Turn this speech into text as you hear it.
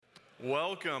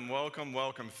Welcome, welcome,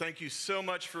 welcome. Thank you so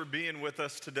much for being with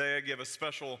us today. I give a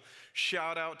special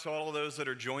shout out to all of those that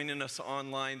are joining us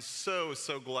online. So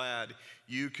glad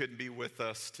you could be with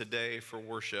us today for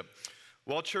worship.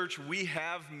 Well, church, we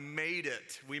have made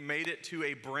it. We made it to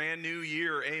a brand new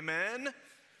year. Amen?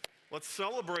 Let's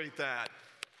celebrate that.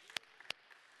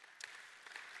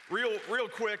 Real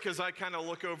quick, as I kind of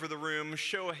look over the room,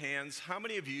 show of hands, how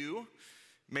many of you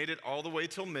made it all the way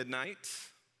till midnight?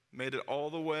 Made it all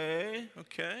the way?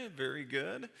 Okay, very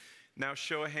good. Now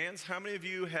show of hands, how many of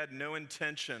you had no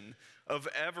intention of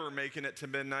ever making it to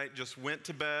midnight, just went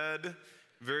to bed?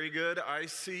 Very good, I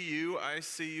see you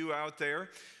out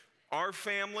there. Our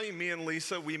family, me and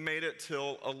Lisa, we made it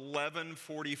till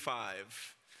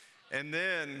 11:45. And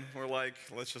then we're like,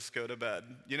 let's just go to bed.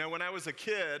 You know, when I was a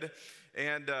kid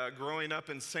and growing up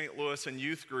in St. Louis in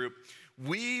youth group,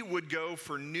 we would go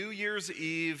for New Year's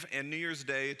Eve and New Year's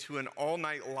Day to an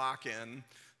all-night lock-in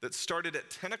that started at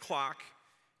 10 o'clock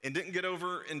and didn't get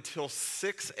over until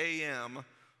 6 a.m.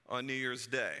 on New Year's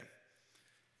Day.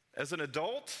 As an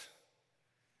adult,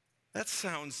 that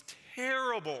sounds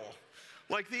terrible,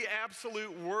 like the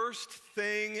absolute worst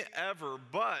thing ever,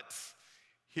 but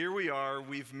here we are,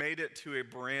 we've made it to a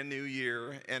brand new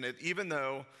year, and even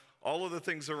though all of the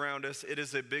things around us, it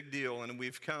is a big deal, and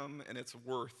we've come, and it's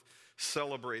worth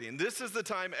celebrating. This is the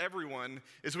time everyone,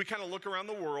 as we kind of look around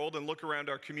the world and look around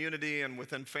our community and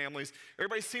within families,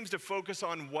 everybody seems to focus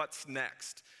on what's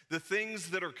next, the things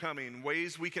that are coming,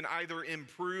 ways we can either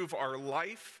improve our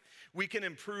life, we can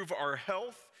improve our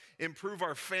health, improve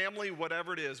our family,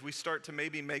 whatever it is. We start to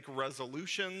maybe make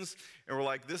resolutions, and we're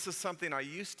like, this is something I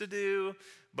used to do,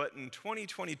 but in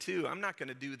 2022, I'm not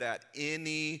gonna do that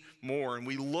anymore. And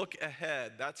we look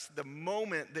ahead. That's the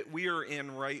moment that we are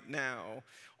in right now.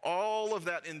 All of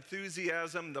that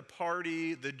enthusiasm, the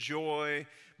party, the joy,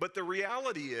 but the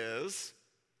reality is,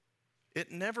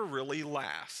 it never really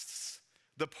lasts.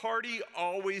 The party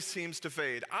always seems to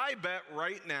fade. I bet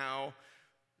right now,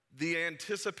 the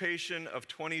anticipation of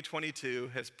 2022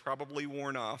 has probably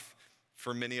worn off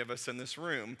for many of us in this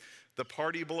room. The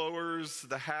party blowers,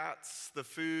 the hats, the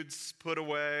food's put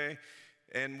away,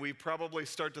 and we probably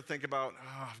start to think about,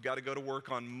 I've got to go to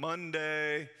work on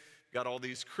Monday, got all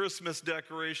these Christmas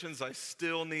decorations I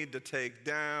still need to take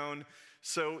down.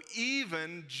 So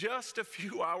even just a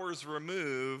few hours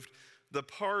removed, the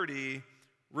party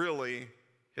really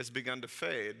has begun to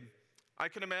fade. I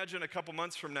can imagine a couple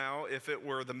months from now, if it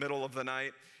were the middle of the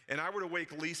night, and I were to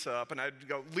wake Lisa up and I'd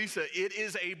go, Lisa, it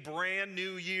is a brand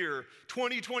new year.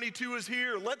 2022 is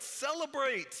here. Let's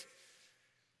celebrate.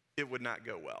 It would not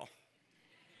go well.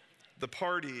 The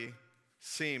party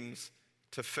seems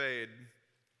to fade.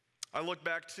 I look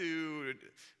back to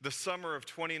the summer of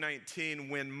 2019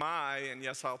 when and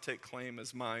yes, I'll take claim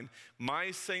as mine,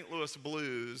 my St. Louis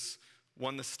Blues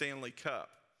won the Stanley Cup.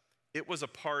 It was a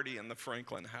party in the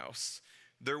Franklin house.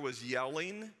 There was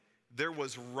yelling, there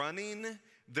was running,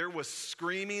 there was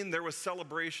screaming, there was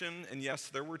celebration, and yes,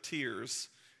 there were tears.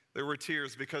 There were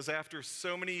tears because after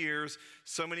so many years,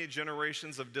 so many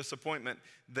generations of disappointment,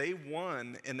 they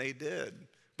won and they did.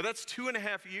 But that's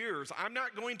 2.5 years. I'm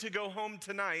not going to go home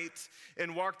tonight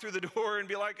and walk through the door and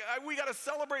be like, we got to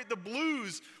celebrate, the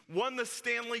Blues won the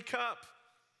Stanley Cup.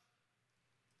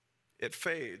 It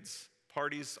fades.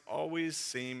 Parties always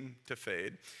seem to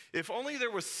fade. If only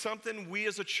there was something we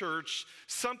as a church,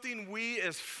 something we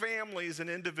as families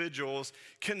and individuals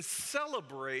can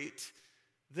celebrate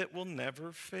that will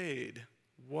never fade.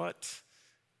 What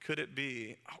could it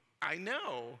be? Oh, I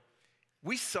know.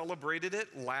 We celebrated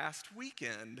it last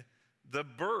weekend, the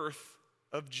birth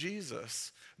of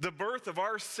Jesus, the birth of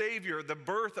our Savior, the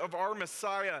birth of our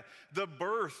Messiah, the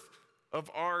birth of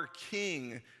our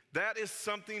King. That is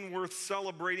something worth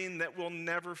celebrating that will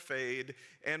never fade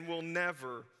and will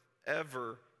never,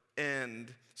 ever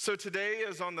end. So today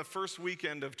is on the first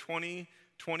weekend of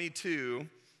 2022.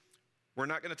 We're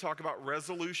not going to talk about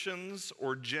resolutions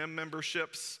or gym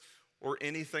memberships or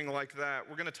anything like that.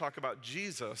 We're going to talk about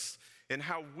Jesus and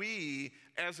how we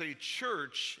as a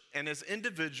church and as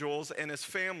individuals and as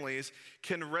families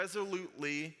can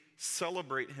resolutely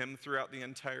celebrate him throughout the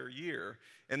entire year.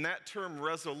 And that term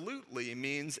resolutely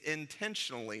means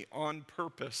intentionally, on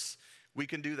purpose. We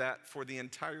can do that for the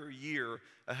entire year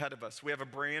ahead of us. We have a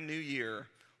brand new year.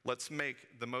 Let's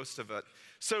make the most of it.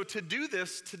 So to do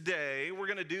this today, we're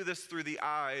going to do this through the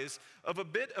eyes of a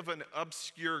bit of an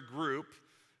obscure group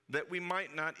that we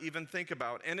might not even think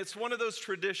about. And it's one of those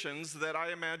traditions that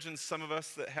I imagine some of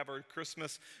us that have our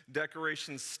Christmas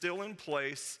decorations still in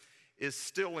place is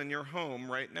still in your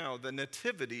home right now, the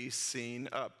nativity scene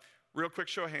up. Real quick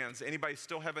show of hands. Anybody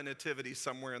still have a nativity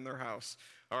somewhere in their house?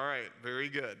 All right, very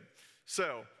good.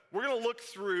 So we're going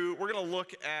to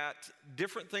look at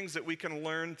different things that we can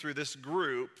learn through this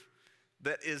group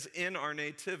that is in our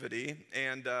nativity.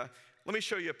 And let me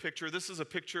show you a picture. This is a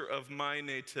picture of my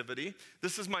nativity.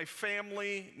 This is my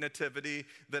family nativity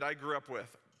that I grew up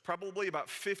with. Probably about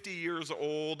 50 years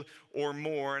old or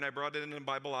more, and I brought it into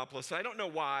Bibleopolis. I don't know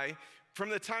why. From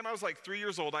the time I was like 3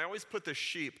 years old, I always put the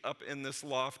sheep up in this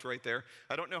loft right there.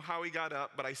 I don't know how he got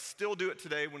up, but I still do it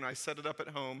today when I set it up at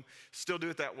home. Still do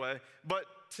it that way. But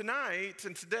tonight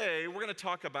and today, we're going to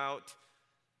talk about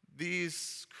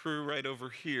these crew right over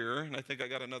here, and I think I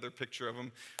got another picture of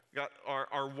them. We got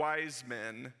our wise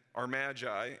men, our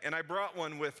magi, and I brought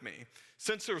one with me.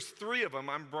 Since there's 3 of them,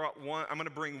 I'm going to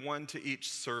bring one to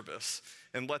each service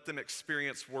and let them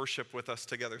experience worship with us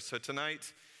together. So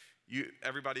tonight,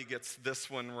 everybody gets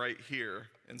this one right here,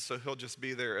 and so he'll just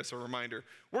be there as a reminder.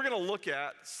 We're going to look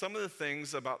at some of the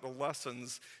things about the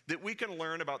lessons that we can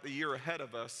learn about the year ahead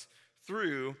of us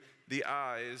through the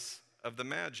eyes of the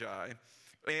Magi.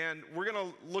 And we're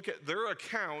going to look at their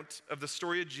account of the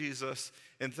story of Jesus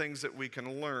and things that we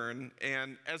can learn.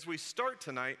 And as we start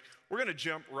tonight, we're going to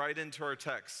jump right into our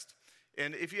text.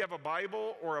 And if you have a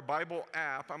Bible or a Bible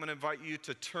app, I'm going to invite you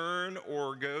to turn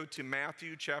or go to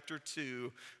Matthew chapter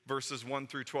 2, verses 1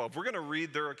 through 12. We're going to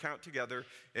read their account together.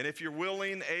 And if you're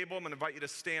willing, able, I'm going to invite you to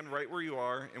stand right where you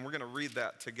are, and we're going to read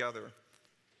that together.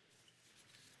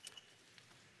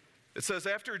 It says,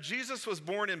 after Jesus was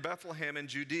born in Bethlehem in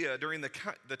Judea during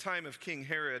the time of King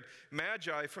Herod,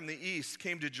 Magi from the east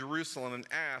came to Jerusalem and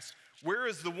asked, where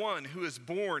is the one who is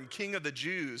born King of the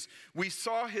Jews? We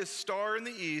saw his star in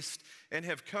the east and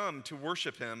have come to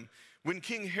worship him. When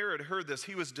King Herod heard this,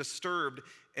 he was disturbed,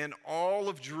 and all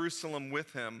of Jerusalem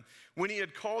with him. When he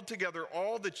had called together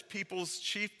all the people's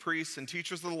chief priests and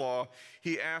teachers of the law,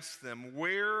 he asked them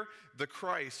where the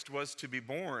Christ was to be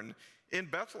born. In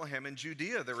Bethlehem in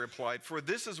Judea, they replied, for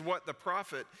this is what the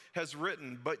prophet has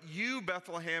written. But you,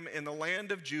 Bethlehem, in the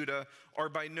land of Judah, are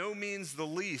by no means the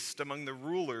least among the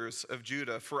rulers of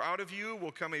Judah. For out of you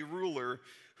will come a ruler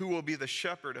who will be the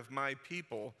shepherd of my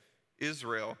people,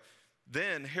 Israel.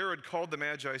 Then Herod called the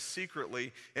Magi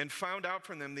secretly and found out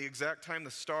from them the exact time the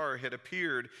star had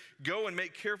appeared. Go and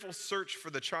make careful search for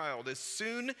the child. As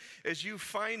soon as you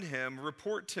find him,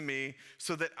 report to me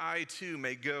so that I too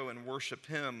may go and worship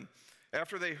him.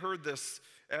 After they heard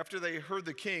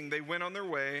the king, they went on their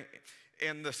way,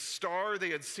 and the star they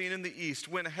had seen in the east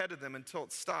went ahead of them until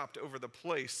it stopped over the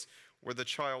place where the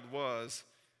child was.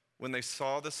 When they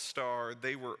saw the star,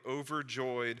 they were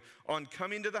overjoyed. On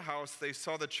coming to the house, they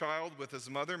saw the child with his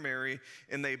mother Mary,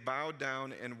 and they bowed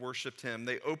down and worshiped him.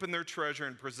 They opened their treasure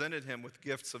and presented him with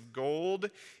gifts of gold,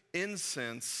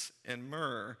 incense, and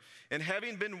myrrh. And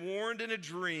having been warned in a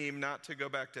dream not to go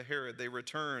back to Herod, they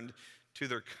returned to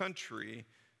their country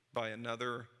by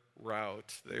another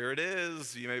route. There it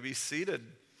is. You may be seated.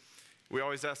 We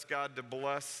always ask God to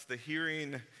bless the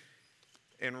hearing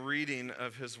and reading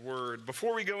of his word.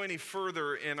 Before we go any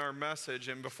further in our message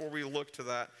and before we look to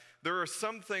that, there are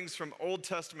some things from Old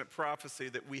Testament prophecy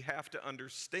that we have to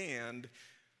understand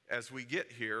as we get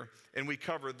here and we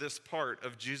cover this part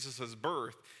of Jesus'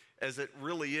 birth, as it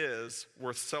really is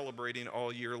worth celebrating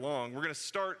all year long. We're going to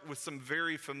start with some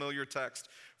very familiar text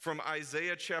from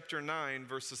Isaiah chapter 9,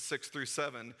 verses 6 through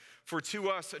 7. For to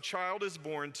us a child is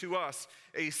born, to us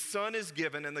a son is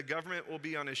given, and the government will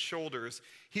be on his shoulders.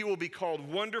 He will be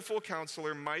called Wonderful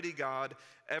Counselor, Mighty God,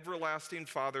 Everlasting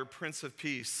Father, Prince of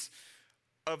Peace.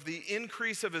 Of the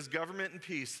increase of his government and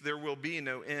peace there will be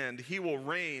no end. He will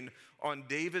reign on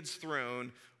David's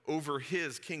throne over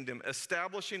his kingdom,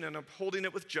 establishing and upholding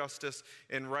it with justice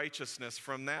and righteousness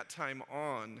from that time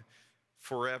on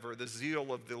forever. The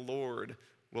zeal of the Lord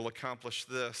will accomplish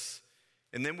this.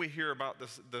 And then we hear about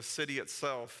the city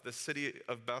itself, the city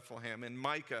of Bethlehem. In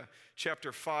Micah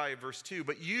chapter 5, verse 2,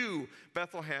 but you,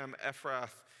 Bethlehem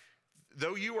Ephrath,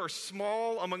 though you are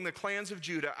small among the clans of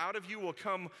Judah, out of you will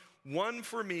come one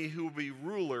for me who will be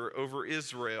ruler over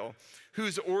Israel,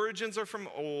 whose origins are from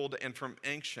old and from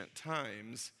ancient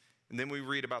times. And then we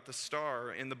read about the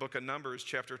star in the book of Numbers,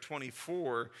 chapter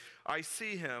 24. I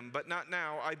see him, but not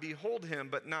now. I behold him,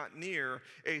 but not near.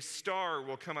 A star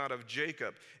will come out of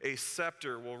Jacob. A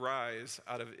scepter will rise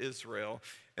out of Israel.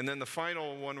 And then the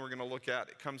final one we're going to look at,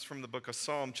 it comes from the book of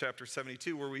Psalm, chapter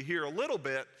 72, where we hear a little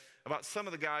bit about some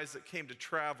of the guys that came to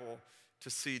travel to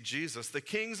see Jesus. The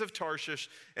kings of Tarshish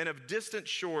and of distant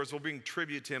shores will bring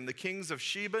tribute to him. The kings of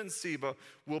Sheba and Seba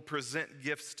will present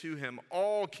gifts to him.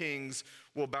 All kings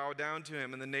will bow down to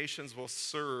him, and the nations will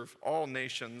serve. All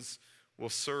nations will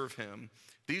serve him.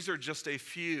 These are just a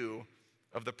few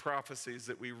of the prophecies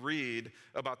that we read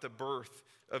about the birth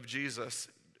of Jesus.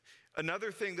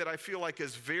 Another thing that I feel like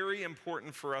is very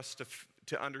important for us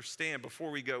to understand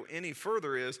before we go any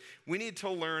further is we need to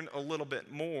learn a little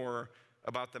bit more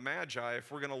about the Magi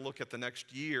if we're going to look at the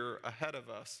next year ahead of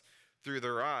us through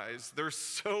their eyes. There's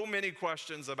so many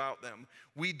questions about them.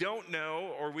 We don't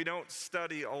know, or we don't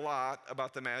study a lot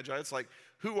about the Magi. It's like,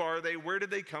 who are they? Where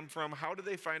did they come from? How did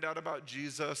they find out about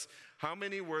Jesus? How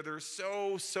many were there?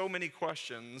 So many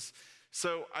questions.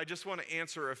 So I just want to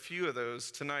answer a few of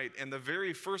those tonight. And the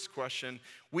very first question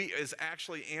is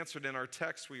actually answered in our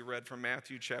text we read from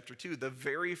Matthew chapter 2. The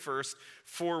very first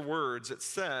 4 words, it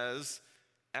says,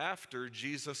 after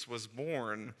Jesus was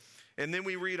born. And then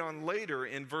we read on later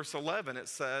in verse 11, it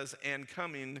says, and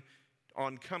coming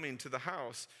to the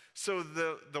house. So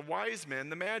the wise men,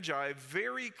 the Magi,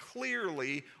 very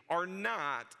clearly are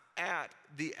not at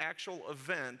the actual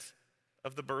event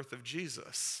of the birth of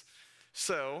Jesus.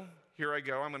 So here I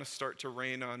go. I'm going to start to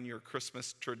rain on your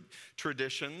Christmas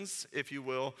traditions, if you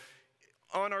will.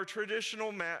 On our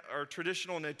traditional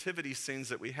nativity scenes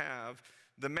that we have,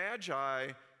 the Magi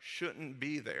shouldn't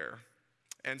be there.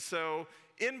 And so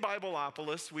in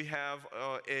Bibleopolis, we have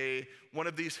one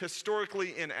of these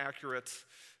historically inaccurate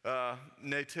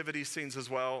nativity scenes as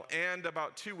well. And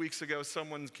about 2 weeks ago,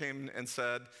 someone came and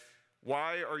said,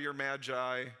 why are your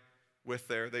Magi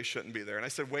there? They shouldn't be there. And I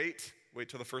said, wait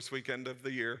till the first weekend of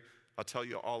the year. I'll tell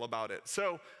you all about it.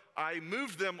 So I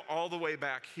moved them all the way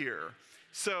back here.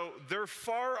 So they're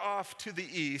far off to the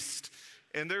east,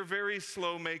 and they're very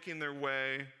slow making their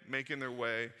way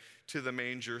to the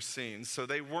manger scene. So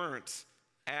they weren't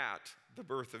at the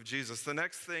birth of Jesus. The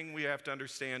next thing we have to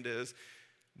understand is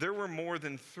there were more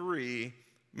than 3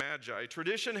 Magi.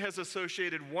 Tradition has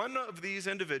associated one of these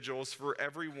individuals for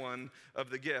every one of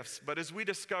the gifts, but as we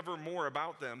discover more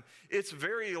about them, it's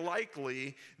very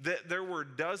likely that there were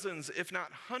dozens, if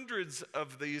not hundreds,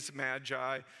 of these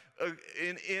Magi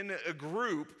in a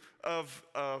group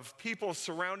of people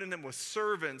surrounding them with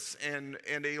servants and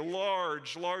a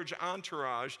large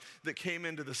entourage that came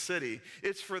into the city.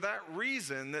 It's for that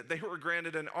reason that they were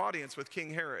granted an audience with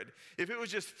King Herod. If it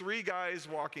was just 3 guys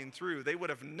walking through, they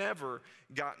would have never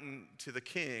gotten to the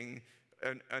king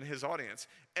and his audience.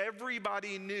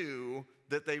 Everybody knew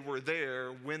that they were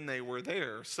there when they were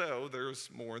there, so there's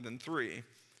more than 3.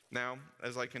 Now,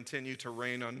 as I continue to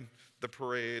rain on the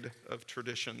parade of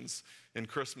traditions in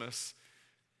Christmas,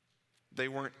 they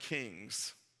weren't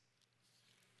kings.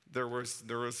 There weren't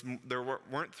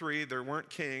 3, there weren't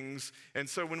kings. And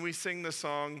so when we sing the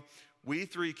song, We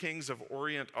 3 Kings of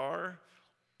Orient Are,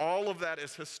 all of that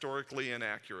is historically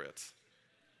inaccurate.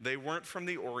 They weren't from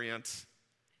the Orient.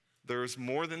 There's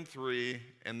more than 3,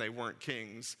 and they weren't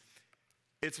kings.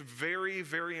 It's very,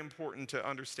 very important to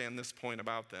understand this point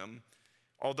about them.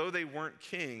 Although they weren't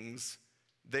kings,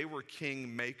 they were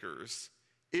king makers.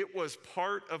 It was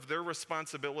part of their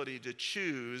responsibility to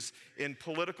choose in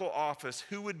political office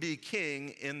who would be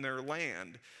king in their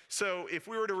land. So if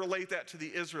we were to relate that to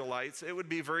the Israelites, it would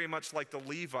be very much like the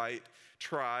Levite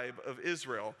tribe of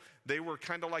Israel. They were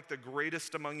kind of like the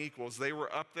greatest among equals. They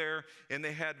were up there, and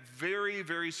they had very,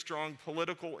 very strong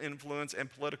political influence and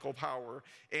political power.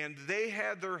 And they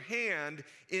had their hand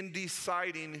in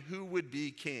deciding who would be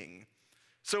king.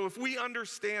 So if we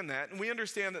understand that, and we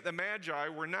understand that the Magi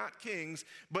were not kings,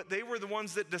 but they were the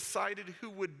ones that decided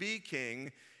who would be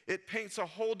king, it paints a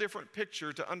whole different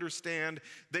picture to understand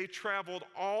they traveled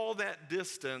all that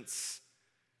distance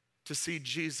to see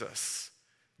Jesus,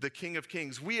 the King of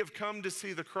Kings. We have come to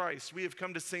see the Christ. We have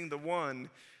come to sing the one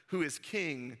who is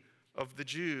King of the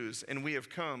Jews, and we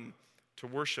have come to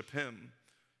worship him.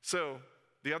 So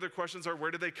the other questions are, where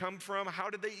did they come from?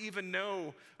 How did they even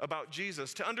know about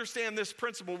Jesus? To understand this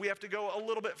principle, we have to go a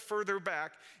little bit further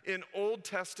back in Old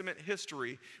Testament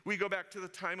history. We go back to the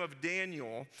time of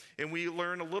Daniel, and we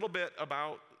learn a little bit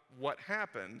about what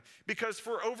happened. Because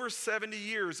for over 70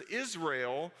 years,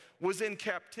 Israel was in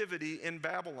captivity in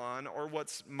Babylon, or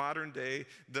what's modern day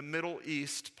the Middle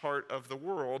East part of the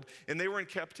world, and they were in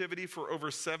captivity for over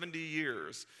 70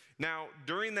 years. Now,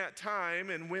 during that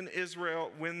time, and when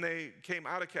they came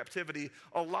out of captivity,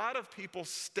 a lot of people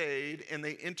stayed and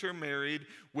they intermarried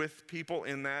with people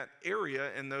in that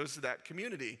area and that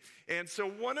community. And so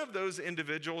one of those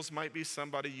individuals might be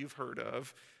somebody you've heard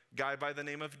of, a guy by the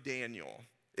name of Daniel.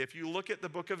 If you look at the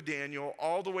book of Daniel,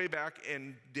 all the way back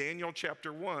in Daniel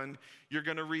chapter 1, you're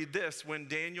going to read this. When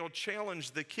Daniel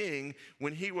challenged the king,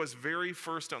 when he was very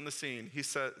first on the scene, he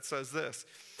says this: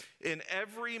 in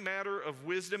every matter of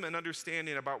wisdom and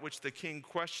understanding about which the king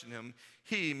questioned him,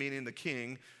 he, meaning the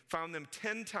king, found them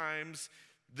 10 times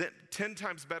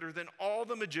better than all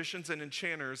the magicians and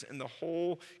enchanters in the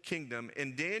whole kingdom.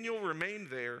 And Daniel remained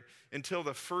there until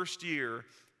the first year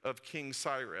of King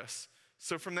Cyrus.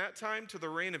 So from that time to the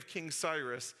reign of King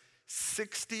Cyrus,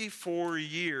 64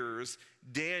 years,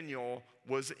 Daniel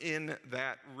was in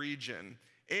that region.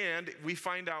 And we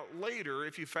find out later,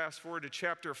 if you fast forward to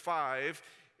chapter 5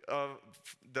 of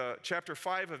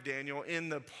Daniel, in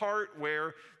the part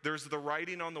where there's the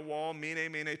writing on the wall,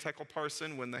 Mene, Mene, Tekel,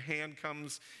 Parsin, when the hand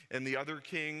comes and the other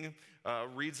king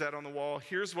reads that on the wall,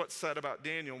 here's what's said about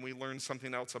Daniel, and we learn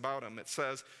something else about him. It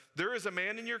says, there is a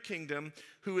man in your kingdom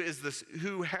who has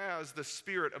the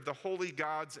spirit of the holy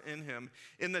gods in him.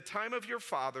 In the time of your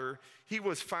father, he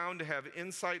was found to have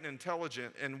insight and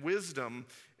intelligence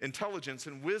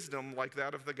and wisdom like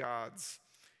that of the gods.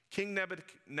 King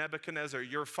Nebuchadnezzar,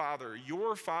 your father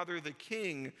the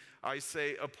king, I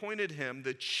say, appointed him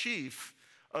the chief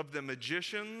of the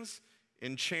magicians,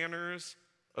 enchanters,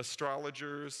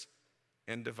 astrologers,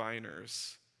 and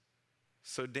diviners.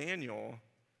 So Daniel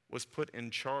was put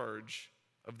in charge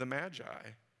of the Magi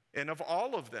and of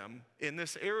all of them in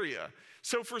this area.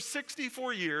 So for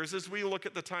 64 years, as we look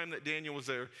at the time that Daniel was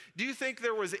there, do you think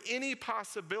there was any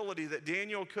possibility that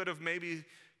Daniel could have maybe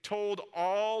told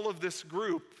all of this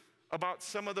group about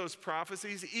some of those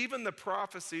prophecies, even the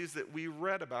prophecies that we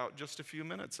read about just a few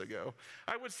minutes ago?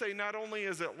 I would say not only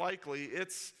is it likely,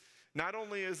 not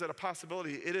only is it a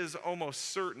possibility, it is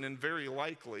almost certain and very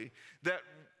likely that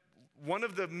one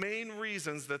of the main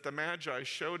reasons that the Magi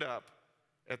showed up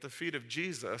at the feet of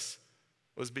Jesus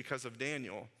was because of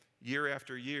Daniel, year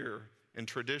after year in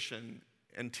tradition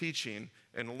and teaching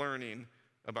and learning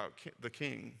about the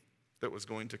king that was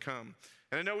going to come.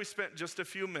 And I know we spent just a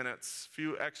few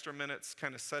extra minutes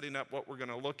kind of setting up what we're going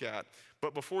to look at.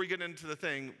 But before we get into the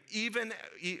thing,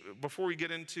 before we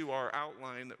get into our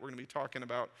outline that we're going to be talking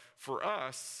about for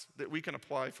us that we can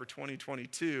apply for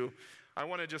 2022, I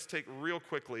want to just take real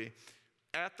quickly,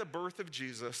 at the birth of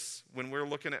Jesus, when we're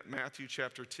looking at Matthew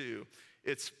chapter 2,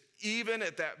 it's even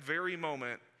at that very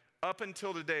moment, up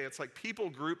until today, it's like people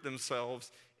group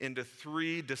themselves into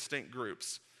three distinct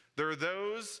groups. There are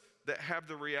those that have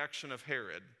the reaction of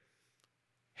Herod.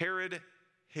 Herod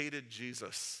hated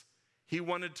Jesus. He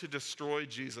wanted to destroy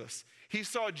Jesus. He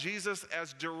saw Jesus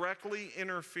as directly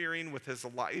interfering with his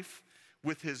life,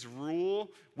 with his rule,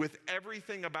 with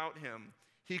everything about him.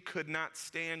 He could not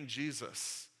stand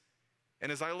Jesus.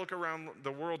 And as I look around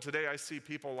the world today, I see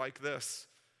people like this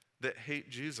that hate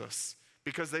Jesus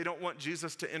because they don't want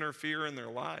Jesus to interfere in their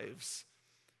lives.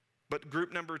 But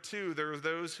group number two, there are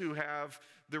those who have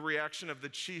the reaction of the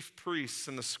chief priests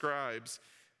and the scribes,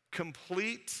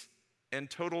 complete and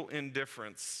total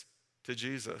indifference to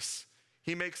Jesus.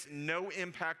 He makes no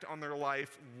impact on their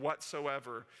life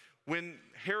whatsoever. When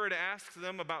Herod asks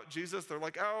them about Jesus, they're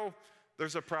like, oh,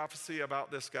 there's a prophecy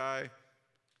about this guy.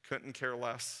 Couldn't care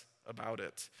less about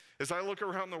it. As I look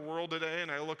around the world today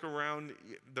and I look around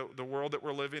the world that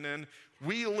we're living in,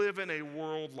 we live in a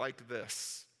world like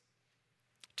this.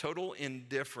 Total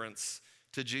indifference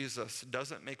to Jesus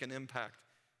doesn't make an impact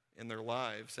in their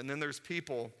lives. And then there's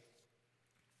people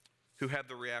who have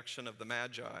the reaction of the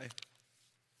Magi.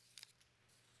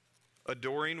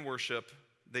 Adoring worship,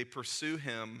 they pursue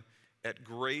him at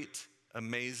great,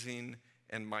 amazing,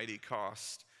 and mighty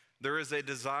cost. There is a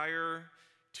desire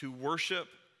to worship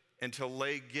and to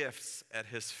lay gifts at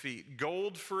his feet.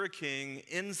 Gold for a king,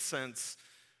 incense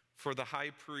for the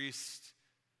high priest,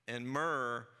 and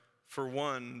myrrh for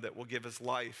one that will give his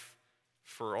life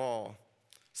for all.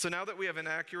 So now that we have an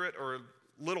accurate or a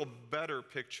little better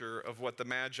picture of what the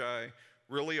Magi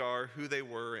really are, who they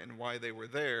were, and why they were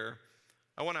there,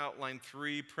 I want to outline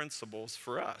three principles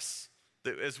for us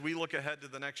that as we look ahead to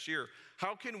the next year.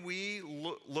 How can we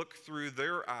look through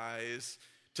their eyes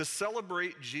to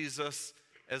celebrate Jesus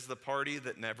as the party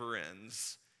that never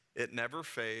ends? It never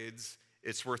fades.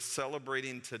 It's worth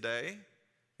celebrating today.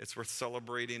 It's worth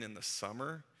celebrating in the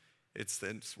summer. It's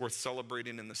worth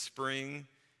celebrating in the spring,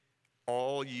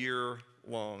 all year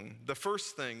long. The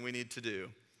first thing we need to do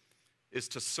is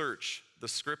to search the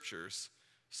scriptures.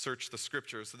 Search the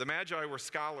scriptures. The Magi were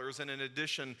scholars, and in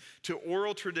addition to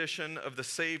oral tradition of the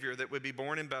Savior that would be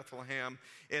born in Bethlehem,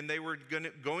 and they were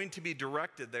going to be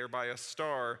directed there by a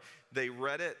star, they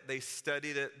read it, they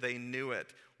studied it, they knew it.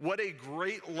 What a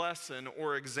great lesson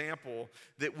or example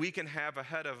that we can have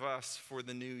ahead of us for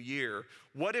the new year.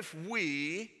 What if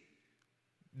we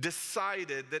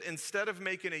decided that instead of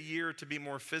making a year to be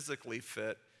more physically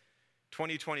fit,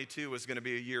 2022 was going to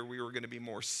be a year we were going to be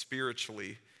more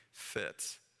spiritually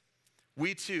fit?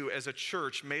 We too, as a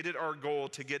church, made it our goal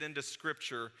to get into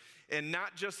Scripture, and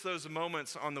not just those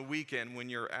moments on the weekend when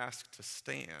you're asked to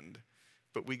stand,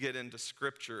 but we get into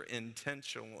Scripture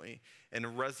intentionally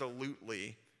and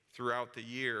resolutely throughout the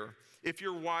year. If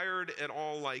you're wired at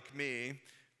all like me,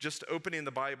 just opening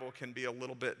the Bible can be a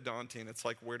little bit daunting. It's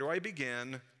like, where do I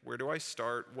begin? Where do I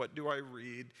start? What do I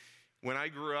read? When I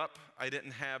grew up, I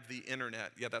didn't have the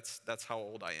internet. Yeah, that's how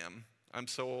old I am. I'm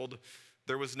so old.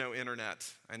 There was no internet.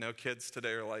 I know kids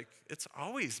today are like, it's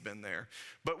always been there.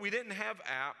 But we didn't have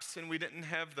apps and we didn't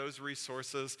have those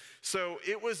resources. So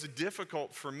it was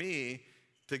difficult for me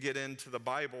to get into the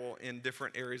Bible in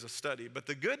different areas of study. But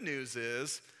the good news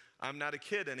is I'm not a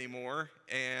kid anymore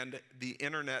and the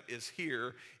internet is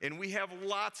here. And we have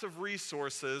lots of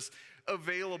resources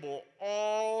available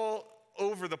all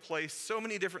over the place, so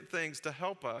many different things to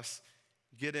help us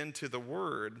get into the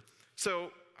Word.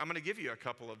 So I'm going to give you a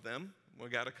couple of them. We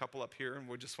got a couple up here, and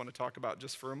we just want to talk about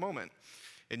just for a moment.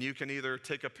 And you can either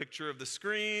take a picture of the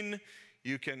screen,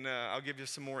 you can, I'll give you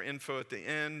some more info at the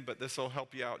end, but this will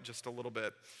help you out just a little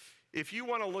bit. If you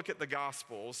want to look at the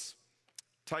Gospels,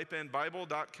 type in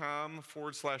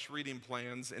bible.com/reading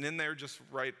plans, and in there just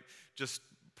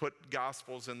put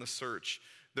Gospels in the search.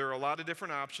 There are a lot of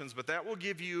different options, but that will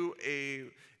give you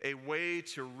a way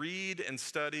to read and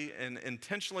study and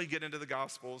intentionally get into the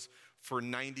Gospels for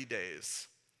 90 days.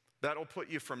 That'll put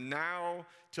you from now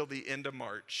till the end of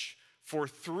March. For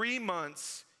 3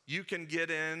 months, you can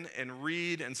get in and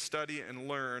read and study and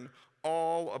learn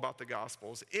all about the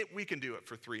Gospels. We can do it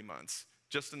for 3 months,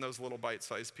 just in those little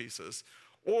bite-sized pieces.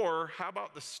 Or how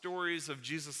about the stories of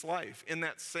Jesus' life? In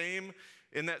that same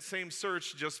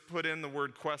search, just put in the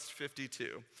word Quest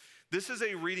 52. This is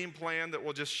a reading plan that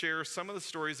will just share some of the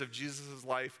stories of Jesus'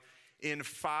 life in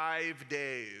 5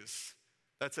 days.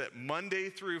 That's it, Monday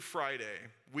through Friday.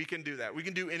 We can do that. We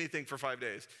can do anything for 5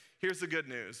 days. Here's the good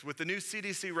news. With the new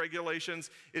CDC regulations,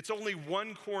 it's only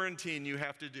one quarantine you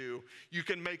have to do. You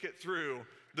can make it through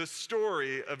the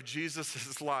story of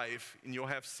Jesus' life, and you'll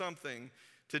have something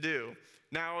to do.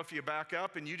 Now, if you back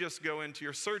up and you just go into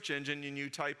your search engine and you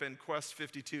type in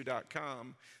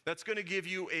quest52.com, that's going to give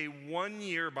you a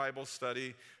 1-year Bible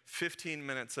study, 15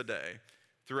 minutes a day,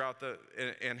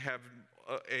 and have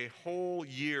a whole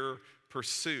year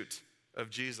pursuit of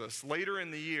Jesus. Later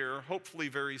in the year, hopefully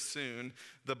very soon,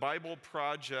 the Bible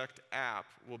Project app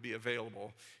will be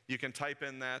available. You can type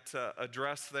in that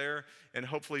address there, and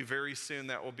hopefully very soon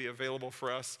that will be available for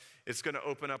us. It's going to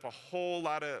open up a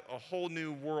whole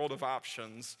new world of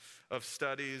options of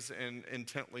studies and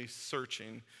intently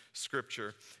searching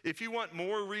Scripture. If you want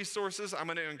more resources, I'm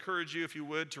going to encourage you, if you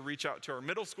would, to reach out to our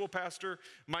middle school pastor,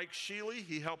 Mike Sheely.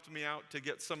 He helped me out to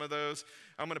get some of those.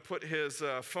 I'm going to put his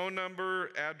phone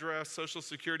number, address, social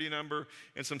security number,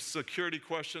 and some security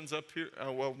questions up here.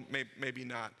 Well, maybe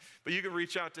not. But you can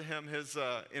reach out to him. His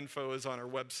info is on our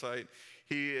website.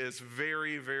 He is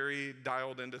very, very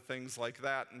dialed into things like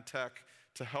that and tech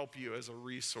to help you as a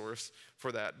resource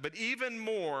for that. But even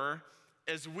more,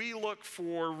 as we look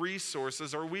for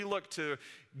resources or we look to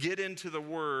get into the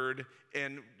Word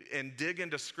and dig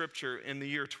into Scripture in the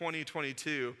year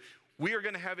 2022, we are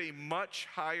going to have a much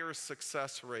higher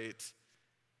success rate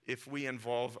if we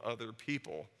involve other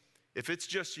people. If it's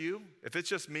just you, if it's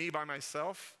just me by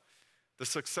myself, the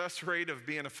success rate of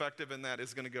being effective in that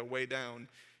is going to go way down.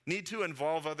 Need to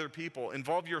involve other people.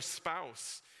 Involve your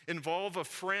spouse. Involve a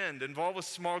friend. Involve a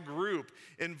small group.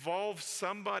 Involve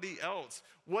somebody else.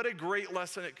 What a great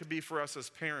lesson it could be for us as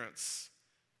parents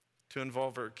to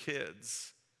involve our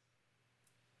kids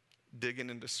digging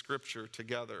into Scripture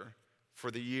together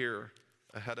for the year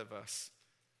ahead of us.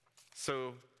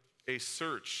 So a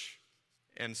search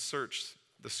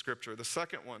the Scripture. The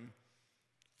second one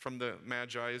from the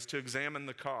Magi is to examine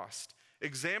the cost.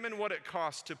 Examine what it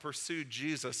costs to pursue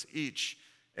Jesus each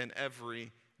and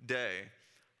every day.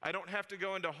 I don't have to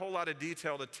go into a whole lot of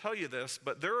detail to tell you this,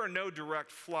 but there are no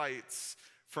direct flights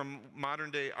from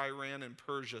modern-day Iran and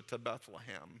Persia to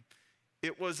Bethlehem.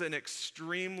 It was an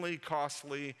extremely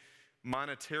costly,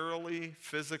 monetarily,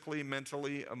 physically,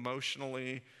 mentally,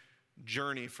 emotionally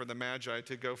journey for the Magi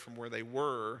to go from where they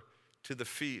were to the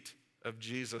feet of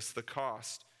Jesus. The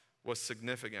cost was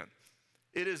significant.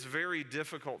 It is very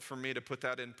difficult for me to put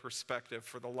that in perspective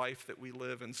for the life that we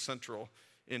live in central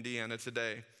Indiana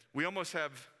today. We almost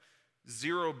have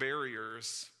zero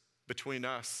barriers between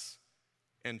us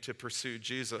and to pursue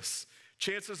Jesus.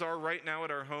 Chances are right now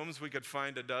at our homes we could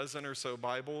find a dozen or so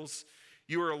Bibles.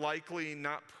 You are likely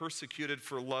not persecuted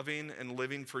for loving and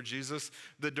living for Jesus.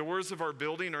 The doors of our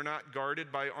building are not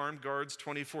guarded by armed guards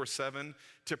 24/7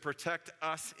 to protect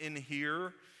us in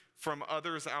here from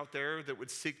others out there that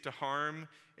would seek to harm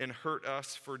and hurt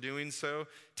us for doing so.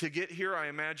 To get here, I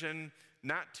imagine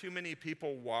not too many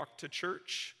people walk to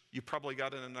church. You probably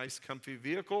got in a nice comfy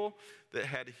vehicle that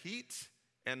had heat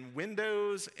and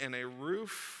windows and a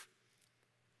roof.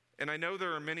 And I know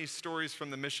there are many stories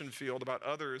from the mission field about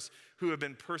others who have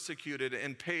been persecuted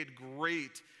and paid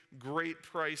great, great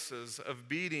prices of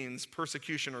beatings,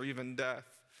 persecution, or even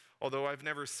death. Although I've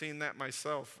never seen that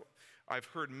myself, I've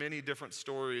heard many different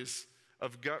stories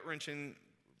of gut-wrenching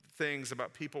things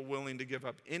about people willing to give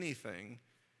up anything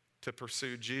to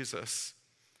pursue Jesus.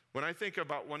 When I think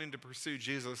about wanting to pursue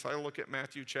Jesus, I look at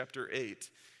Matthew chapter 8,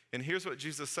 and here's what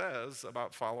Jesus says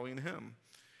about following him.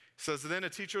 He says, then a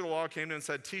teacher of the law came to him and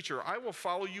said, teacher, I will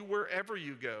follow you wherever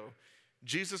you go.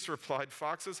 Jesus replied,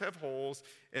 foxes have holes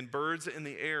and birds in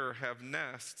the air have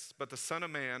nests, but the Son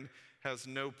of Man has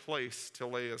no place to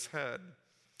lay his head.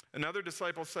 Another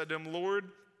disciple said to him, Lord,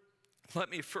 let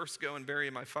me first go and bury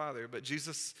my father. But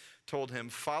Jesus told him,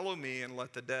 follow me and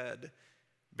let the dead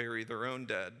bury their own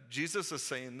dead. Jesus is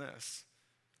saying this,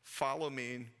 follow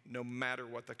me no matter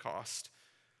what the cost.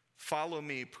 Follow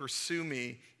me, pursue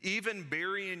me, even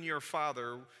burying your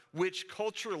father, which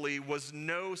culturally was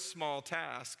no small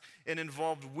task and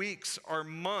involved weeks or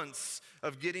months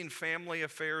of getting family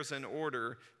affairs in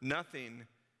order. Nothing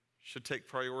should take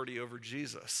priority over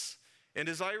Jesus. And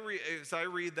as I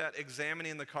read that,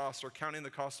 examining the cost or counting the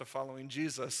cost of following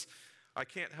Jesus, I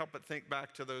can't help but think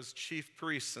back to those chief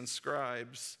priests and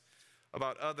scribes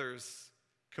about others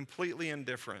completely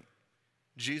indifferent.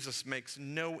 Jesus makes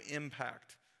no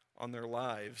impact on their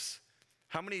lives.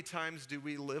 How many times do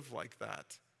we live like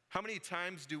that? How many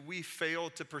times do we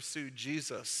fail to pursue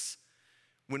Jesus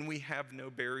when we have no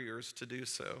barriers to do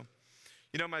so?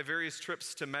 You know, my various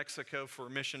trips to Mexico for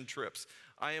mission trips,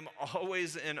 I am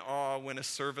always in awe when a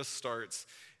service starts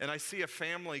and I see a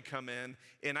family come in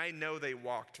and I know they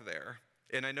walked there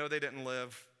and I know they didn't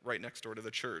live right next door to the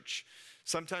church.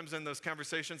 Sometimes in those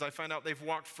conversations I find out they've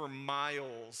walked for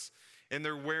miles and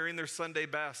they're wearing their Sunday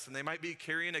best and they might be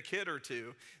carrying a kid or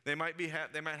two. They might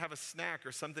have a snack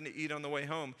or something to eat on the way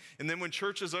home. And then when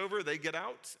church is over, they get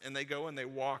out and they go and they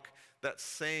walk that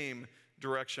same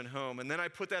direction home. And then I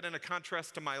put that in a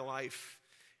contrast to my life.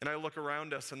 And I look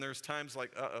around us and there's times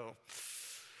like,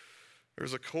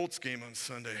 there's a Colts game on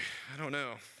Sunday. I don't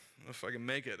know if I can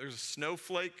make it. There's a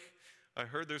snowflake. I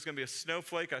heard there's going to be a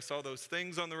snowflake. I saw those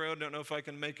things on the road. Don't know if I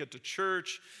can make it to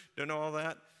church. Don't know all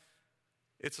that.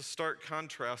 It's a stark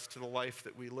contrast to the life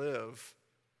that we live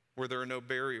where there are no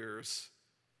barriers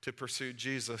to pursue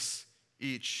Jesus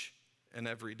each and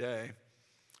every day.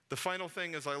 The final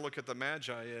thing as I look at the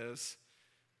Magi is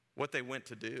what they went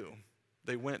to do.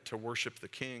 They went to worship the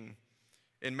King.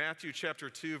 In Matthew chapter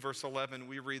 2, verse 11,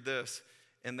 we read this,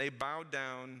 and they bowed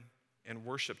down and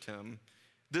worshiped him.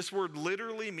 This word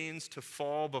literally means to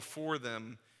fall before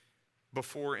them,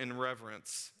 before in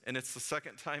reverence. And it's the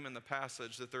second time in the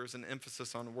passage that there's an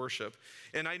emphasis on worship.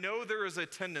 And I know there is a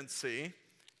tendency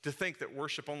to think that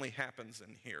worship only happens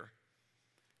in here.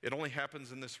 It only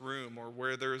happens in this room or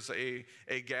where there's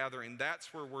a gathering.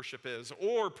 That's where worship is.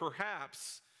 Or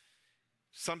perhaps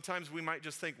sometimes we might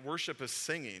just think worship is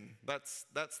singing. That's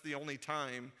the only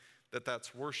time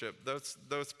that's worship. That's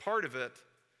part of it.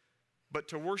 But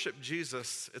to worship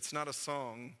Jesus, it's not a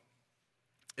song.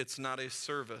 It's not a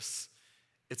service.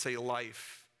 It's a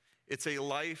life. It's a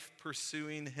life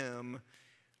pursuing him,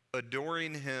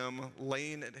 adoring him,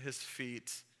 laying at his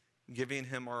feet, giving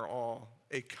him our all,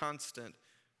 a constant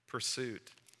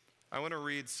pursuit. I want to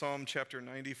read Psalm chapter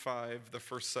 95, the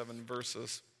first 7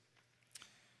 verses.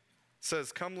 It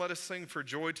says, come, let us sing for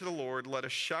joy to the Lord. Let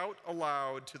us shout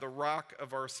aloud to the rock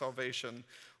of our salvation.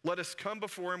 Let us come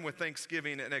before him with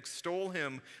thanksgiving and extol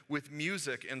him with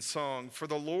music and song. For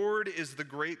the Lord is the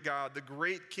great God, the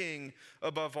great King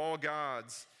above all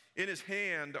gods. In his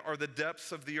hand are the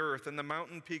depths of the earth, and the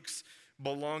mountain peaks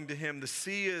belong to him. The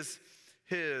sea is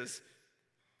his,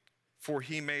 for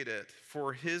he made it.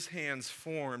 For his hands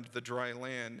formed the dry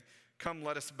land. Come,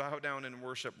 let us bow down and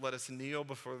worship. Let us kneel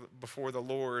before the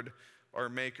Lord, our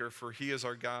Maker, for he is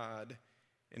our God,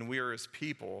 and we are his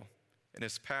people, and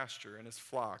his pasture, and his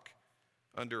flock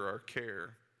under our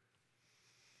care.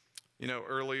 You know,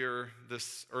 earlier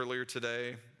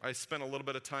today, I spent a little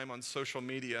bit of time on social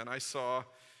media, and I saw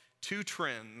two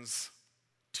trends,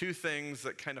 two things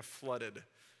that kind of flooded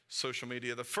social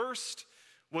media. The first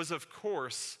was, of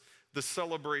course, the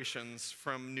celebrations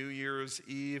from New Year's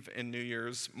Eve and New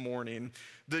Year's morning.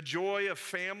 The joy of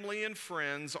family and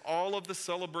friends, all of the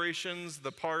celebrations,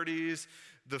 the parties,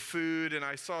 the food, and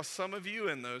I saw some of you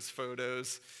in those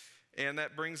photos, and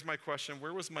that brings my question,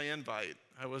 where was my invite?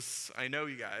 I know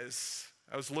you guys.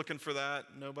 I was looking for that.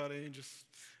 Nobody?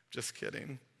 Just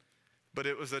kidding. But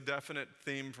it was a definite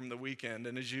theme from the weekend,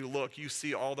 and as you look, you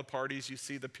see all the parties, you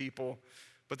see the people,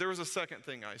 but there was a second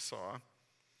thing I saw.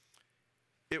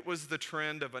 It was the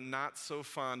trend of a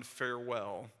not-so-fond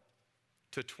farewell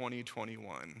to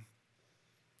 2021.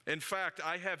 In fact,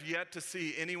 I have yet to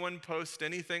see anyone post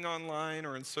anything online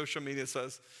or in social media that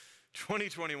says,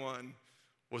 2021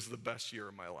 was the best year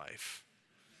of my life.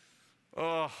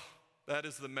 Oh, that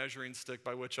is the measuring stick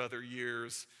by which other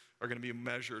years are going to be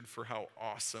measured for how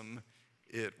awesome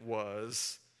it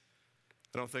was.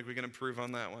 I don't think we can improve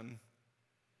on that one.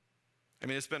 I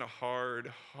mean, it's been a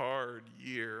hard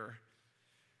year.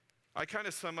 I kind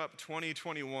of sum up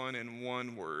 2021 in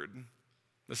one word.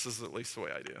 This is at least the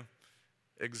way I do.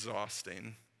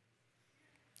 Exhausting.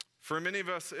 For many of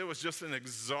us, it was just an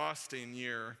exhausting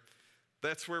year.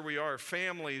 That's where we are.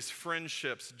 Families,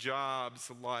 friendships,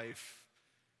 jobs, life.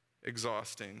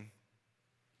 Exhausting.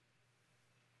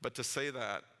 But to say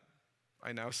that,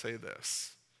 I now say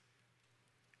this.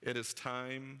 It is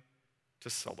time to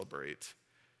celebrate.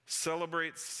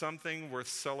 Celebrate something worth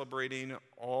celebrating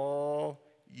all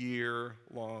year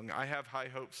long. I have high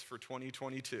hopes for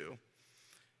 2022.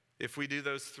 If we do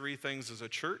those three things as a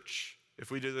church, if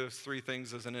we do those three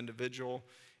things as an individual,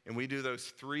 and we do those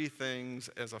three things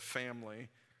as a family,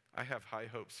 I have high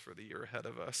hopes for the year ahead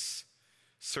of us.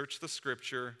 Search the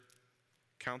scripture,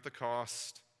 count the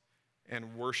cost,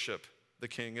 and worship the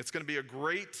King. It's going to be a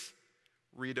great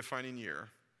redefining year.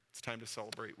 It's time to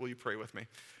celebrate. Will you pray with me?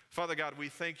 Father God, we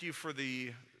thank you for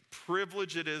the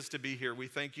privilege it is to be here. We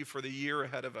thank you for the year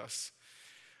ahead of us.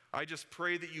 I just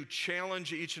pray that you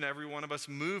challenge each and every one of us,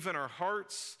 move in our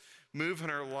hearts, move in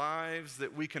our lives,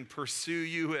 that we can pursue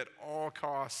you at all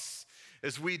costs.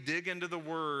 As we dig into the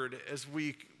word, as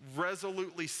we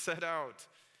resolutely set out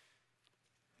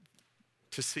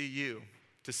to see you,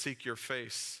 to seek your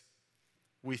face.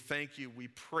 We thank you, we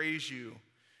praise you,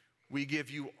 we give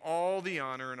you all the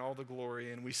honor and all the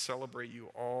glory, and we celebrate you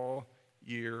all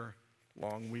year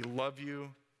long. We love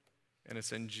you, and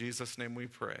it's in Jesus' name we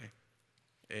pray.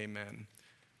 Amen. I'm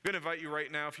going to invite you right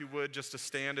now, if you would, just to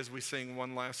stand as we sing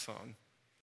one last song.